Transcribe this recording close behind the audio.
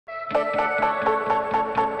I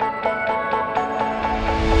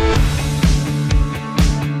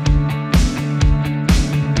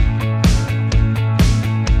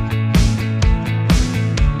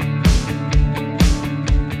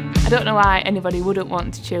don't know why anybody wouldn't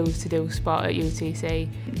want to choose to do sport at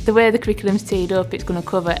UTC. The way the curriculum's teed up, it's going to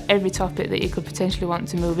cover every topic that you could potentially want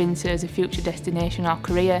to move into as a future destination or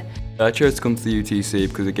career. I chose to come to the UTC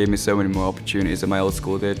because it gave me so many more opportunities than my old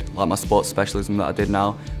school did. Like my sports specialism that I did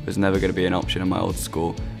now was never going to be an option in my old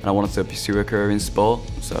school, and I wanted to pursue a career in sport,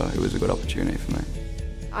 so it was a good opportunity for me.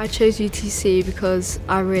 I chose UTC because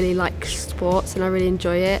I really like sports and I really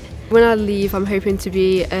enjoy it. When I leave, I'm hoping to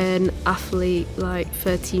be an athlete like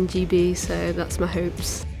for Team GB, so that's my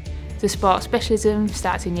hopes. The sports specialism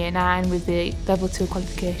starts in Year 9 with the Level 2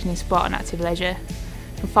 qualification in Sport and Active Leisure.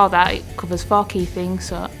 And for that, it covers 4 key things,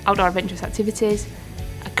 so outdoor adventurous activities,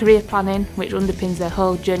 a career planning, which underpins their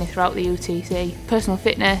whole journey throughout the UTC, personal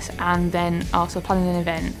fitness, and then also planning an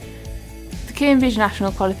event. The Cambridge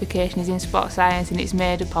National qualification is in Sports Science and it's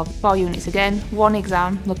made up of 4 units again, 1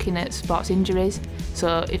 exam looking at sports injuries,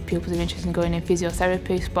 so if pupils are interested in going in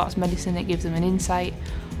physiotherapy, sports medicine, it gives them an insight.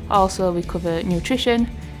 Also we cover nutrition,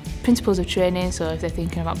 principles of training, so if they're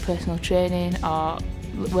thinking about personal training or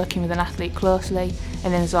working with an athlete closely,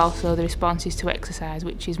 and then there's also the responses to exercise,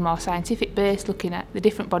 which is more scientific based, looking at the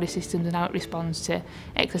different body systems and how it responds to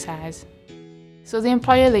exercise. So the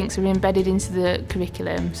employer links are embedded into the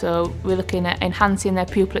curriculum, so we're looking at enhancing their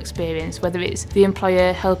pupil experience, whether it's the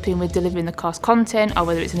employer helping with delivering the course content or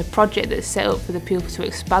whether it's in a project that's set up for the pupil to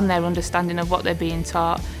expand their understanding of what they're being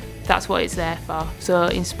taught. That's what it's there for. So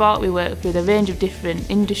in sport we work with a range of different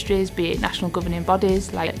industries, be it national governing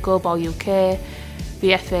bodies like Goalball UK,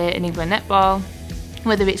 the FA and England Netball,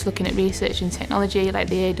 whether it's looking at research and technology like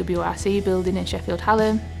the AWRC building in Sheffield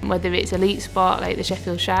Hallam, whether it's elite sport like the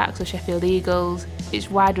Sheffield Sharks or Sheffield Eagles. It's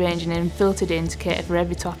wide ranging and filtered in to cater for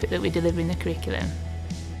every topic that we deliver in the curriculum.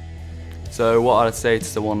 So what I'd say to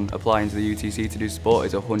someone applying to the UTC to do sport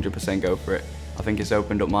is 100% go for it. I think it's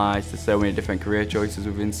opened up my eyes to so many different career choices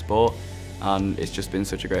within sport, and it's just been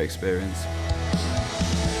such a great experience.